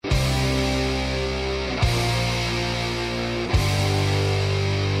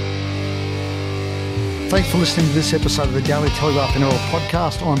Thanks for listening to this episode of the Daily Telegraph NRL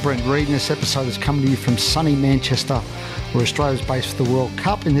podcast. I'm Brent Reed, and this episode is coming to you from sunny Manchester, where Australia is based for the World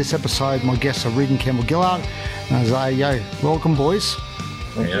Cup. In this episode, my guests are Reagan, Campbell-Gillard and Isaah. Welcome, boys.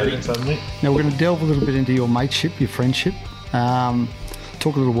 Thanks for having me. Now, we're going to delve a little bit into your mateship, your friendship,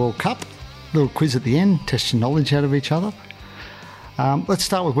 talk a little World Cup, a little quiz at the end, test your knowledge out of each other. Let's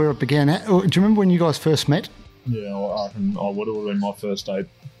start with where it began. Do you remember when you guys first met? Yeah, I reckon I would have been my first day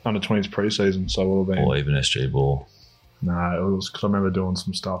under 20s pre-season, so it would have been... Or even SG ball. No, it was because I remember doing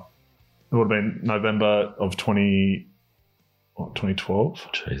some stuff. It would have been November of 2012.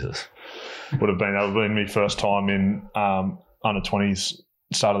 Jesus. That would have been my first time in under 20s,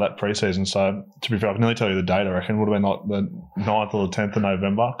 start of that pre-season. So, to be fair, I can nearly tell you the date, I reckon. It would have been like the 9th or the 10th of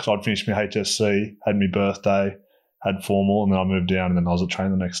November, because I'd finished my HSC, had my birthday, had formal, and then I moved down, and then I was at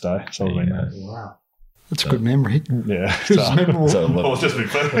training the next day. So it would have been... Wow. That's a good memory. Yeah. So it's just been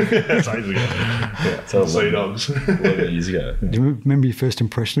fun. It's ages ago. Yeah. So Sea Dogs. 11 years ago. Do you remember your first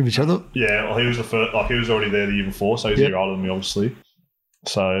impression of each other? Yeah, well, he was the first. Like, he was already there the year before, so he's a year older than me, obviously.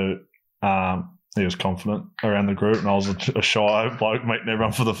 So he was confident around the group, and I was a shy bloke meeting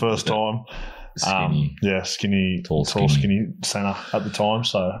everyone for the first time. Skinny. Skinny, tall, skinny centre at the time.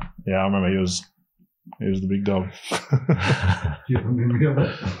 So yeah, I remember he was the big dog. Do you remember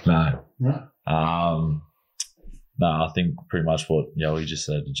that? No. No, I think pretty much what Yowie just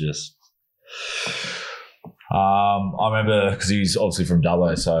said. I remember because he's obviously from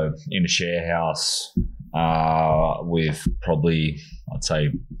Dubbo, so in a share house with probably, I'd say,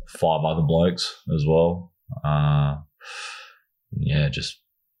 5 other blokes as well. Just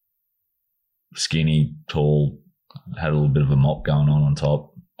skinny, tall, had a little bit of a mop going on top.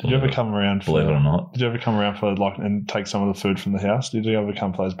 Did you ever come around? Believe it or not. Did you ever come around for and take some of the food from the house? Did you ever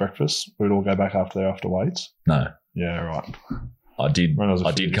come for those breakfasts? We'd all go back after weights. No. Yeah, right. I did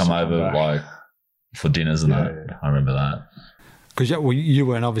come over for dinners and that. Yeah. I remember that. Because you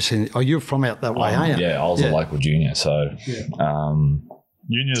weren't obviously. Oh, you're from out that way, aren't you? Yeah, I was a local junior, so. Yeah.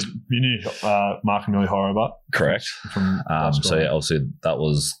 You knew Mark and Millie Horributt? Correct. Obviously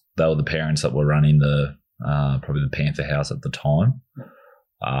they were the parents that were running the probably the Panther House at the time.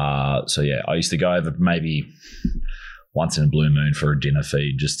 I used to go over maybe once in a blue moon for a dinner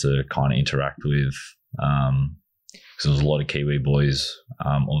feed just to kind of interact with, because there was a lot of Kiwi boys,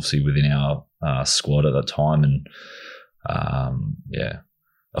 obviously within our squad at that time, and a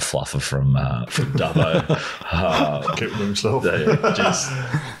fluffer from Dubbo, kept to himself.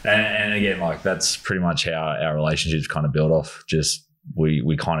 And again, like that's pretty much how our relationships kind of built off. Just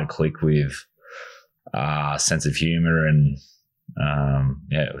we kind of click with sense of humour and.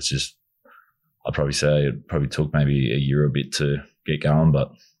 It was just, I'd probably say it probably took maybe a year or a bit to get going, but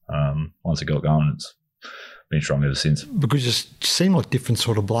once it got going, it's been strong ever since. Because you seem like different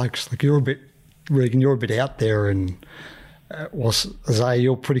sort of blokes. Like Reagan, you're a bit out there, and Isaah,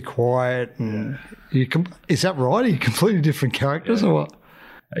 you're pretty quiet. And is that right? Are you completely different characters or what?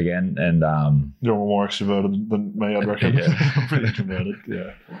 Again, and you're more extroverted than me, I'd reckon. Yeah. I'm pretty introverted,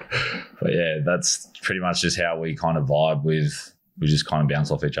 yeah. But yeah, that's pretty much just how we kind of vibe with. We just kind of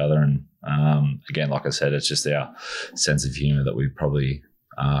bounce off each other, and again, like I said, it's just our sense of humour that we probably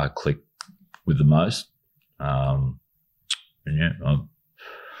click with the most. It's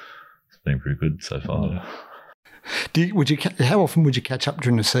been pretty good so far. Yeah. How often would you catch up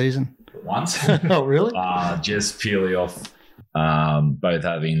during the season? Once. Oh, really? Just purely off both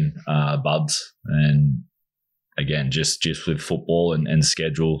having buds, and again, just with football and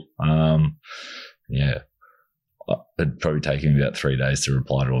schedule. It'd probably take me about 3 days to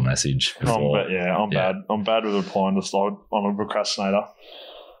reply to a message. I'm bad. I'm bad with replying to stuff. I'm a procrastinator,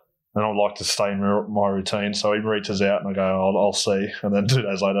 and I like to stay in my routine. So he reaches out, and I go, "I'll see." And then 2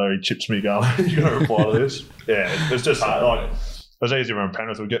 days later, he chips me, going, "You got to reply to this." Yeah, it's just hard. Like it was easier when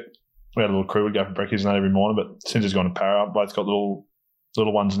Penrith we had a little crew. We'd go for breakfast and that every morning. But since he's gone to Para, both got little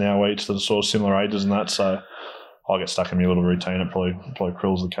ones now each that are sort of similar ages and that. So I get stuck in my little routine. It probably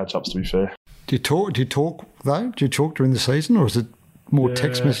crills the catch ups, to be fair. Do you talk though? Do you talk during the season, or is it more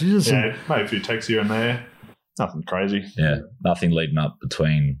text messages? Yeah, maybe a few texts here and there. Nothing crazy. Yeah, nothing leading up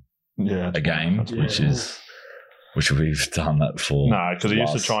between a game, which we've done that for. No, because he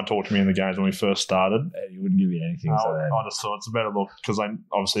used to try and talk to me in the games when we first started. He wouldn't give you anything. I just thought it's a better look, because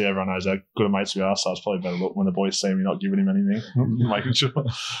obviously everyone knows how good a mates we are, so it's probably a better look when the boys see me not giving him anything, making sure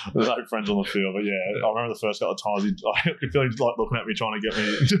there's no friends on the field. But yeah, I remember the first couple of times I could feel him like looking at me trying to get me.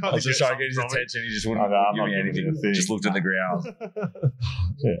 I was just trying to get his attention. He just wouldn't give me anything. Just looked at the ground.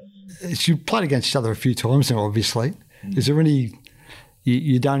 Yeah. You played against each other a few times now, obviously. Is there any?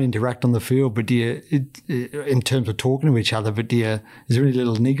 You don't interact on the field, but do you, in terms of talking to each other, but is there any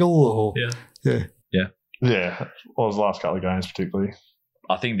little niggle or? Yeah. Yeah, well, it was the last couple of games particularly.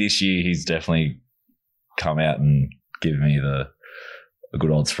 I think this year he's definitely come out and given me a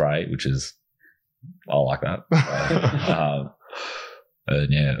good old spray, which is, I like that.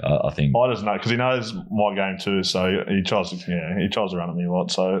 And yeah, I think I just know because he knows my game too, so he tries to run at me a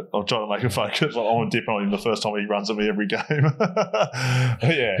lot. So I'm trying to make him focus. I want to dip on him the first time he runs at me every game.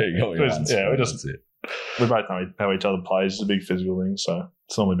 We both know how each other plays. It's a big physical thing, so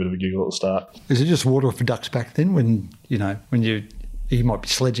it's normally a bit of a giggle at the start. Is it just water off the ducks back then when you might be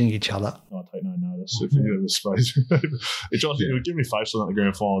sledging each other? I take no notice if you ever sprays. He would give me facial at the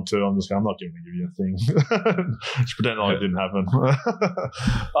grand final too. I'm just going, I'm not going to give you a thing. Just pretend like it didn't happen.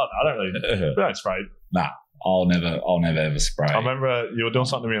 I don't really. We don't spray. Nah, I'll never ever spray. I remember you were doing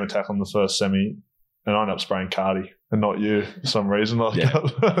something to me in the tackle in the first semi, and I ended up spraying Cardi and not you for some reason. I think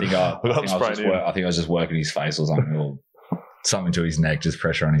I was just working his face or something. Or something to his neck, just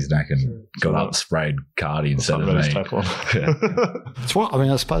pressure on his neck, and got up, sprayed Cardi instead of me. It's what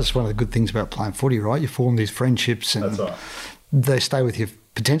I suppose it's one of the good things about playing footy, right? You form these friendships, and they stay with you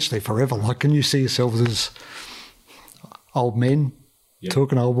potentially forever. Like, can you see yourselves as old men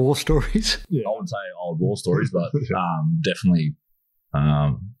talking old war stories? Yeah, I wouldn't say old war stories, but definitely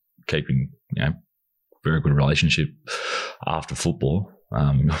keeping very good relationship after football.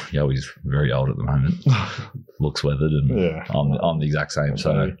 He's very old at the moment, looks weathered, and I'm the exact same.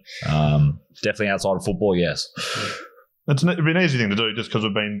 So definitely outside of football, yes. It'd be an easy thing to do just because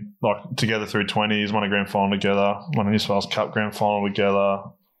we've been together through 20s, won a grand final together, won a New South Wales Cup grand final together,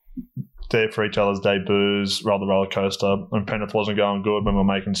 there for each other's debuts, rode the roller coaster. When Penrith wasn't going good, when we were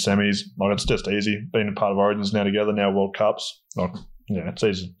making semis, it's just easy. Being a part of Origins now together, now World Cups, it's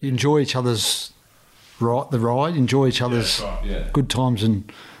easy. You enjoy each other's the ride, enjoy each other's good times,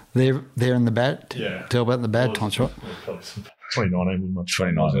 and they're in the bad. Tell about the bad times, right? 2019 was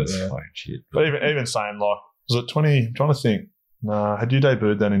 2019 was shit. But even saying was it 20? I'm trying to think. Nah, had you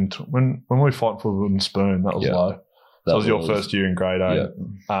debuted then when we were fighting for the wooden spoon? That was low. That was your first year in grade 8. Yeah.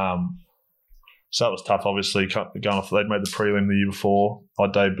 So that was tough. Obviously, going off. They'd made the prelim the year before. I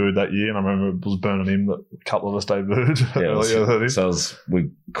debuted that year, and I remember it was burning him that a couple of us debuted earlier.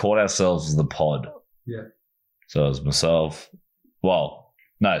 We called ourselves the pod. Yeah. So it was myself. Well,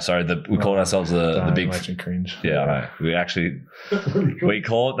 no, sorry. We called ourselves the big. Cringe. Yeah, I know. We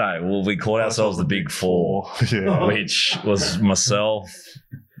called ourselves the Big Four, which was myself,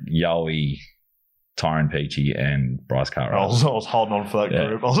 Yowie, Tyron Peachy, and Bryce Cartwright. I was holding on for that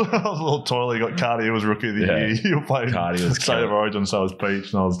group. I was a little toilet. Got Cardi, who was rookie of the year. You were playing State of Origin, so was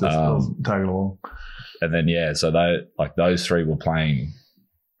Peach, and I was tagging along. And then so those three were playing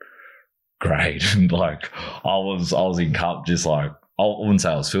great, and I was in cup, just I wouldn't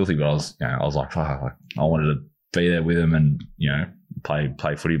say I was filthy, but I was like, fuck, I wanted to be there with them and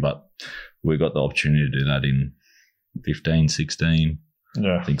play footy, but we got the opportunity to do that in 15, 16,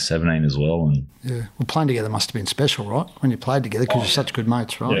 I think 17 as well. And playing together must have been special, right? When you played together, because you're such good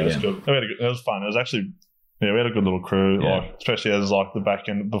mates, right? Yeah, it was good. It was fun. It was actually we had a good little crew, especially as the back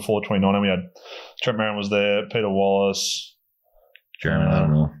end before 2019. We had Trent Merrin was there, Peter Wallace, Jeremy,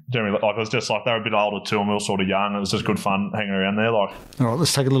 it was just they were a bit older too, and we were sort of young. It was just good fun hanging around there. All right,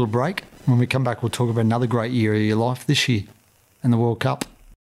 let's take a little break. When we come back, we'll talk about another great year of your life this year and the World Cup.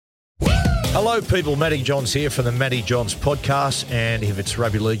 Hello, people. Matty Johns here from the Matty Johns podcast. And if it's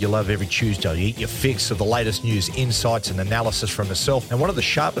rugby league you love every Tuesday, you eat your fix of the latest news, insights and analysis from myself and one of the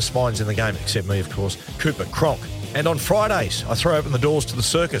sharpest minds in the game, except me, of course, Cooper Cronk. And on Fridays, I throw open the doors to the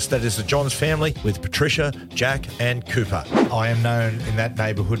circus, that is the Johns family, with Patricia, Jack and Cooper. I am known in that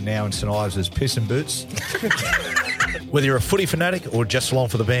neighbourhood now in St Ives as Piss and Boots. Whether you're a footy fanatic or just along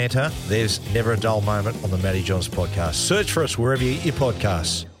for the banter, there's never a dull moment on the Matty Johns podcast. Search for us wherever you get your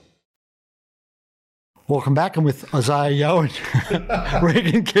podcasts. Welcome back, and with Isaah Yeo and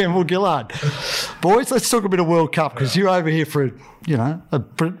Reagan Campbell-Gillard. Boys, let's talk a bit of World Cup, because you're over here for a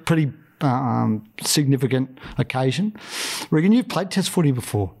pretty significant occasion. Reagan, you've played Test footy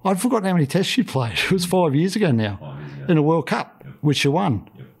before. I'd forgotten how many Tests you played. It was 5 years ago now. 5 years ago. In a World Cup, which you won.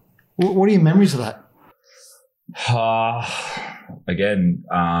 What are your memories of that? Again,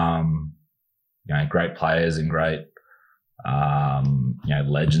 great players and great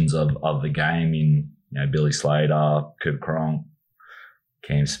legends of the game in Billy Slater, Cooper Cronk,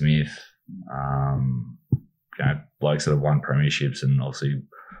 Cam Smith, blokes that have won premierships and obviously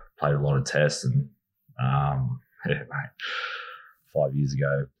played a lot of tests. And 5 years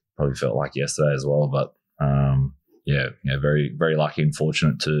ago probably felt like yesterday as well. But very, very lucky and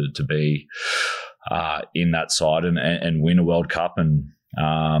fortunate to be in that side and win a World Cup. And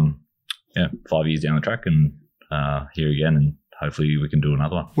 5 years down the track and here again, and hopefully we can do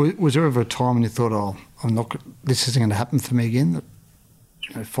another one. Was there ever a time when you thought, this isn't going to happen for me again?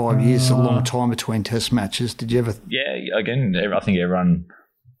 5 years is a long time between test matches. Did you ever? Yeah, again, I think everyone,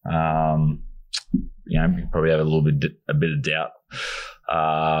 probably have a bit of doubt,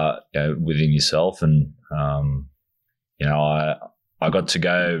 within yourself. And, I got to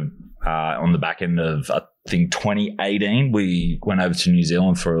go on the back end of, I think, 2018. We went over to New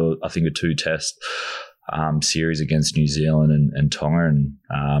Zealand for, I think, a 2-test series against New Zealand and Tonga. And,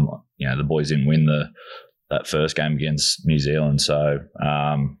 the boys didn't win that first game against New Zealand. So,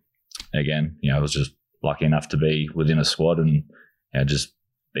 again, I was just lucky enough to be within a squad and just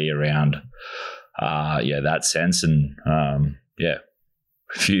be around, that sense. And,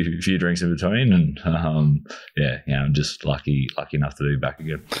 a few drinks in between. And, I'm just lucky enough to be back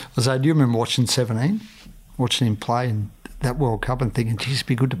again. So do you remember watching 17, watching him play in that World Cup and thinking, geez, it'd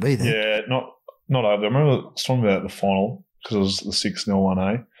be good to be there? Yeah, not over. I remember talking about the final because it was the 6-0 one,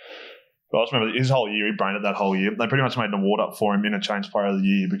 eh? But I just remember his whole year, he brained it that whole year. They pretty much made an award up for him, Interchange Player of the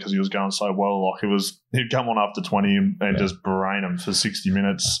Year, because he was going so well. Like he'd come on after 20 and just brain him for 60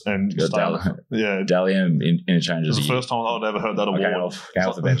 minutes and Dally M Interchange. It was the first time I'd ever heard that award. Came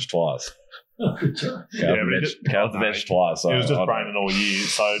off the bench twice. Good job. Came off the bench twice. He was just braining all year.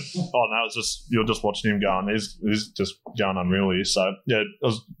 So, you're just watching him going, he's just going unreal here. So, yeah, it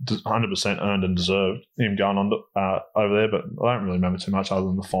was 100% earned and deserved, him going on over there. But I don't really remember too much other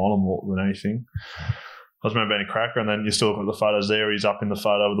than the final more than anything. I just remember being a cracker, and then you still look at the photos there. He's up in the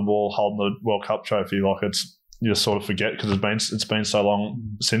photo with the ball holding the World Cup trophy. Like, you just sort of forget because it's been so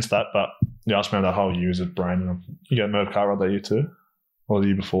long since that. But, yeah, I just remember that whole year was just braining. You get Merv Cartwright that year too? Or the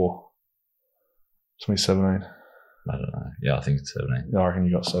year before? 2017. I don't know. Yeah, I think it's 17. Yeah, I reckon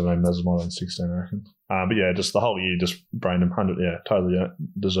you got 17. That's more than 16, I reckon. But yeah, just the whole year, just brained him 100. Yeah, totally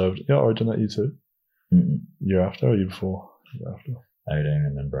deserved. Yeah, Origin that year too. Mm-mm. Year after or year before? Year after. 18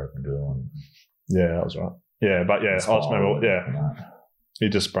 and then broken dual. Yeah, that was right. Yeah, but yeah, I just remember. He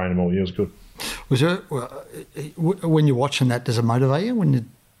just brained him all year. It was good. Was there when you're watching that? Does it motivate you when you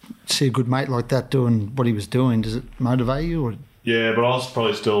see a good mate like that doing what he was doing? Does it motivate you? Or? Yeah, but I was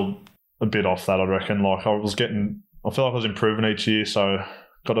probably still a bit off that, I reckon. Like, I feel like I was improving each year, so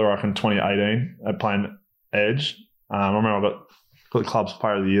got to, I reckon, 2018 at playing Edge. I remember I got the club's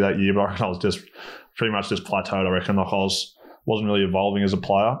player of the year that year, but I reckon I was just pretty much just plateaued, I reckon. Like, I wasn't really evolving as a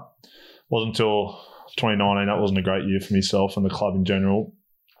player. It wasn't until 2019, that wasn't a great year for myself and the club in general.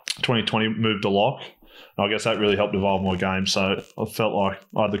 2020 moved to lock. And I guess that really helped evolve my game. So I felt like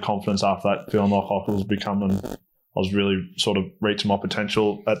I had the confidence after that, feeling like I was really sort of reaching my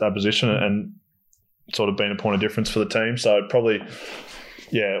potential at that position and sort of being a point of difference for the team. So probably,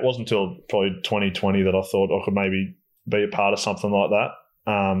 it wasn't until probably 2020 that I thought I could maybe be a part of something like that.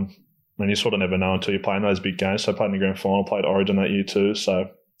 And you sort of never know until you're playing those big games. So I played in the grand final, played Origin that year too. So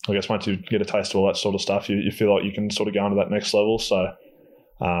I guess once you get a taste of all that sort of stuff, you feel like you can sort of go into that next level. So,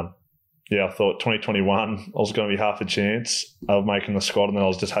 I thought 2021 I was going to be half a chance of making the squad, and then I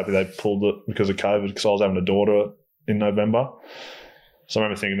was just happy they pulled it because of COVID, because I was having a daughter in November. So I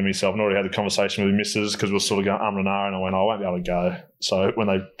remember thinking to myself, and already had the conversation with the missus because we were sort of going and ahh, and I went, I won't be able to go. So when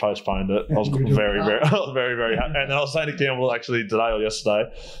they postponed it, I was very, very happy. And then I was saying to Campbell actually today or yesterday,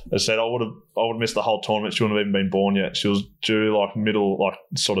 I said I would have missed the whole tournament. She wouldn't have even been born yet. She was due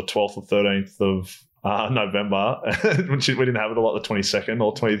sort of 12th or 13th of November. We didn't have it till like the 22nd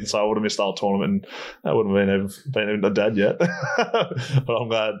or 20th, so I would have missed the whole tournament, and I wouldn't have been even a dad yet. But I'm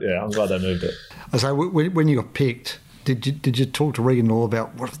glad they moved it. So when you got picked, did you talk to Reagan all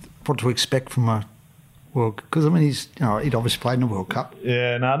about what to expect from a World Cup? Because I mean, he'd obviously played in the World Cup.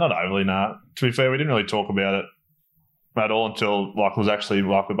 Yeah, no, not overly. No, to be fair, we didn't really talk about it at all until it was actually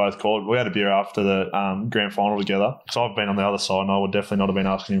we both called. We had a beer after the grand final together, so I've been on the other side, and I would definitely not have been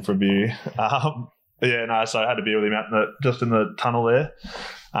asking him for a beer. So I had a beer with him just in the tunnel there.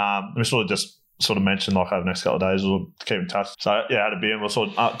 We sort of mentioned over the next couple of days we'll keep in touch. So I had a beer and we're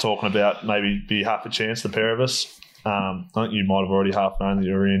sort of talking about maybe be half a chance, the pair of us. I think you might have already half known that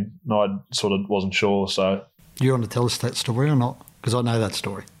you were in. No, I sort of wasn't sure. So you want to tell us that story or not? Because I know that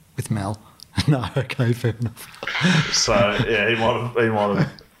story with Mel. No, okay, fair enough. So he might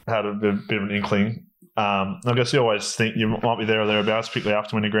have had a bit of an inkling. I guess you always think you might be there or thereabouts, particularly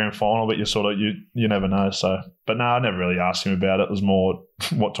after winning a grand final, but you never know. So, but no, I never really asked him about it. It was more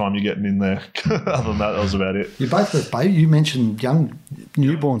what time you're getting in there. Other than that was about it. You both got baby. You mentioned young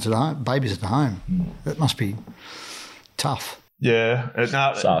newborns at home, babies at home. That must be tough. Yeah, it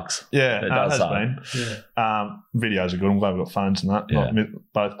sucks. Yeah, it does has suck. been. Yeah. Videos are good. I'm glad we've got phones and that. Yeah.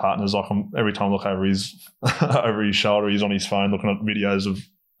 Both partners, every time I look over his shoulder, he's on his phone looking at videos of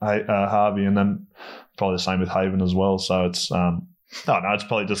Harvey, and then probably the same with Haven as well. So it's it's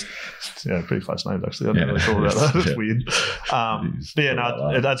probably just pretty close names actually. I never really thought about that. It's weird.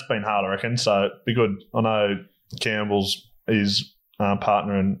 That's been hard, I reckon. So it'd be good. I know Campbell's his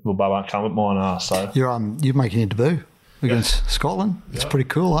partner and little Bub aren't coming, mine are. So you're making your debut against Scotland. It's pretty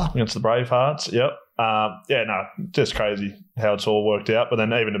cool, huh? Against the Bravehearts. Yep. Just crazy how it's all worked out. But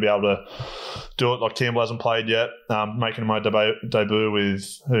then even to be able to do it, like Campbell hasn't played yet, making my debut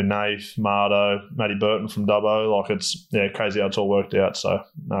with Nath, Mardo, Matty Burton from Dubbo, like it's crazy how it's all worked out. So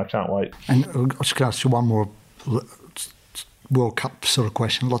I can't wait. And I was just going to ask you one more World Cup sort of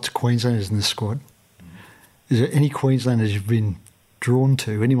question. Lots of Queenslanders in this squad. Is there any Queenslanders you've been drawn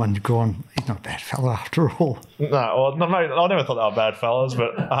to? Anyone you've gone, he's not a bad fella after all? No, well, no, mate, I never thought they were bad fellas,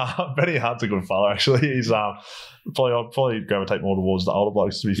 but Benny Hunt's a good fella, actually. He's I'll probably gravitate more towards the older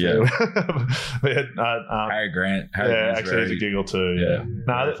blokes, to be fair. Harry Grant. Actually, he's a giggle too. Yeah.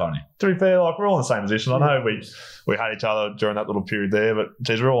 No, funny. To be fair, like we're all in the same position. I know we had each other during that little period there, but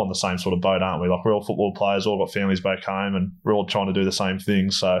geez, we're all in the same sort of boat, aren't we? Like we're all football players, all got families back home, and we're all trying to do the same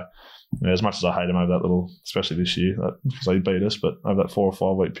thing. So as much as I hate him over that little, especially this year, because they beat us, but over that 4 or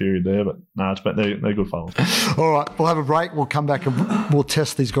 5 week period there, but they're good fellas. All right, we'll have a break. We'll come back and we'll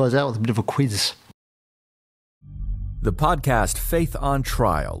test these guys out with a bit of a quiz. The podcast Faith on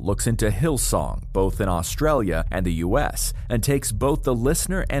Trial looks into Hillsong, both in Australia and the US, and takes both the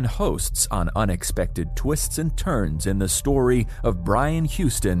listener and hosts on unexpected twists and turns in the story of Brian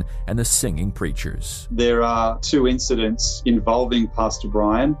Houston and the Singing Preachers. There are 2 incidents involving Pastor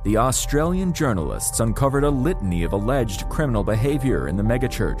Brian. The Australian journalists uncovered a litany of alleged criminal behavior in the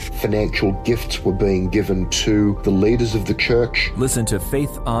megachurch. Financial gifts were being given to the leaders of the church. Listen to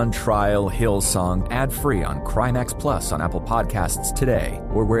Faith on Trial Hillsong ad-free on Crimex Plus on Apple Podcasts today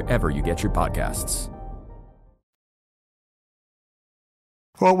or wherever you get your podcasts.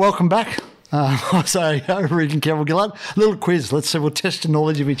 Well, welcome back. Reagan, Campbell-Gillard. A little quiz. Let's see. We'll test your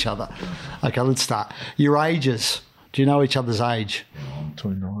knowledge of each other. Okay, let's start. Your ages. Do you know each other's age?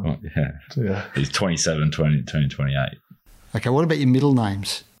 29. Oh, yeah. He's 27, 28. Okay, what about your middle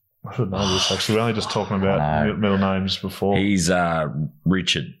names? I should know this, actually. We're only just talking about middle names before. He's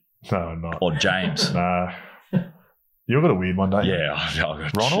Richard. No, I'm not. Or James. Nah. You've got a weird one, don't you? Yeah. I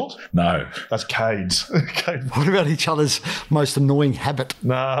got Ronald? No. That's Cade's. What about each other's most annoying habit?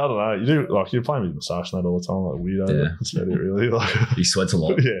 Nah, I don't know. You do, like, you're playing with massage and that all the time, like weirdo. Yeah. That's about it, really. Like, he sweats a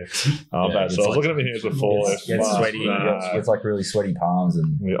lot. Yeah. Bad. So I was looking at my hands before. Gets sweaty. Gets like really sweaty palms.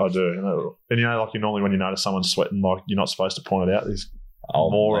 Yeah, I do. And like normally when you notice someone's sweating, like you're not supposed to point it out. There's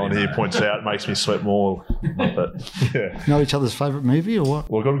more on here points it out, makes me sweat more. But yeah. Know each other's favourite movie or what?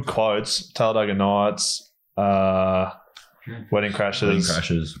 Well, we've got quotes. Talladega Nights. Wedding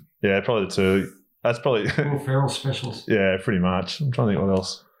Crashers. Yeah, probably the 2. That's probably Will Ferrell specials. Yeah, pretty much. I'm trying to think what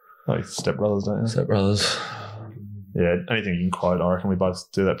else. Like Step Brothers, don't you? Step Brothers. Yeah, anything you can quote, I reckon we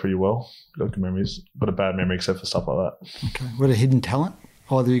both do that pretty well. Got good memories. Got a bad memory except for stuff like that. Okay. What a hidden talent?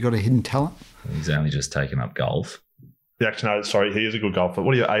 Either you got a hidden talent? He's only just taken up golf. Yeah, actually, no, sorry, he is a good golfer.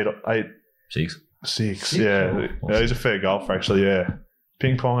 What are you, 8? 6. Yeah. Yeah, he's a fair golfer, actually, yeah.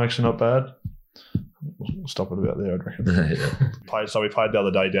 Ping pong, actually not bad. We'll stop it about there, I'd reckon. So we played the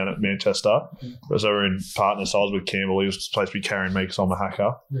other day down at Manchester. So we were in partners. So I was with Campbell. He was supposed to be carrying me because I'm a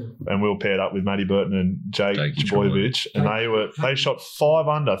hacker. Yeah. And we were paired up with Matty Burton and Jake Jaboyevich. And they shot 5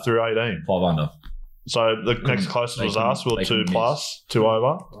 under through 18. 5 under. So the next closest was us. We were 2 plus, 2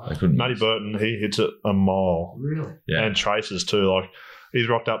 over. Matty Burton, he hits it a mile. Really? Yeah. And traces too. Like, he's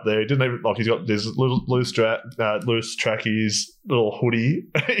rocked up there. He didn't even, like, he's got this loose trackies, little hoodie.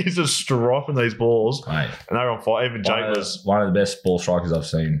 He's just stropping these balls. Mate. And they were on fire. Even Jake was one of the best ball strikers I've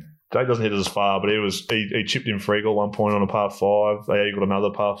seen. Jake doesn't hit it as far, but he chipped in Fregal at one point on a par 5. They got another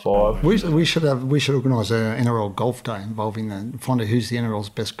par 5. We should organise an NRL golf day involving find out who's the NRL's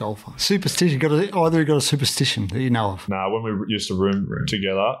best golfer. Superstition. Either you got a superstition that you know of. Nah, when we used to room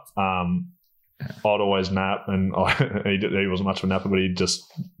together, I'd always nap, and he wasn't much of a napper, but he'd just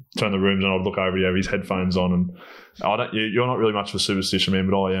turn the rooms on. I'd look over, you have his headphones on, and you're not really much of a superstition man,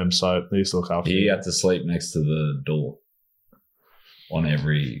 but I am, so he used to look after you. You had to sleep next to the door on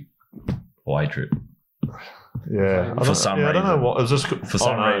every away trip. Yeah, for some reason. I don't know what it was. Just for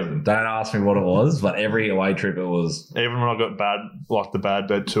some reason. Don't ask me what it was, but every away trip it was. Even when I got the bad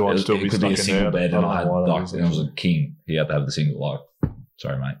bed too, I'd still be stuck in there. It could be a single bed, and it was a king. He had to have the single.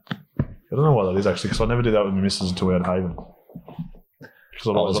 Sorry, mate. I don't know why that is actually, because I never did that with my missus until we had Haven.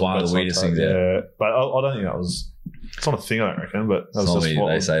 That was one of the weirdest things. Yeah, but I don't think that was. It's not a thing, I don't reckon, but that's just what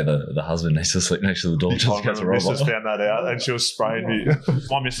they say the husband needs to sleep next to the door just in case a robot. My missus found that out, and she was spraying me.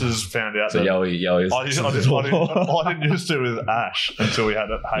 My missus found out that Yowie I didn't used to with Ash until we had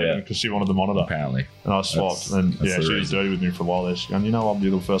Hayden because she wanted the monitor. Apparently. And I swapped, and she was dirty with me for a while there. She goes, you know, I'll be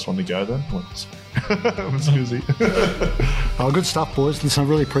the first one to go then. I'm excusey. Good stuff, boys. Listen, I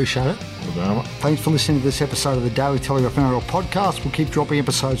really appreciate it. Thanks for listening to this episode of the Daily Telegraph NRL podcast. We'll keep dropping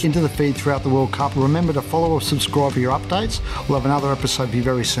episodes into the feed throughout the World Cup. Remember to follow or subscribe for your updates. We'll have another episode for you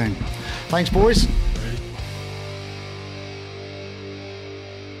very soon. Thanks, boys.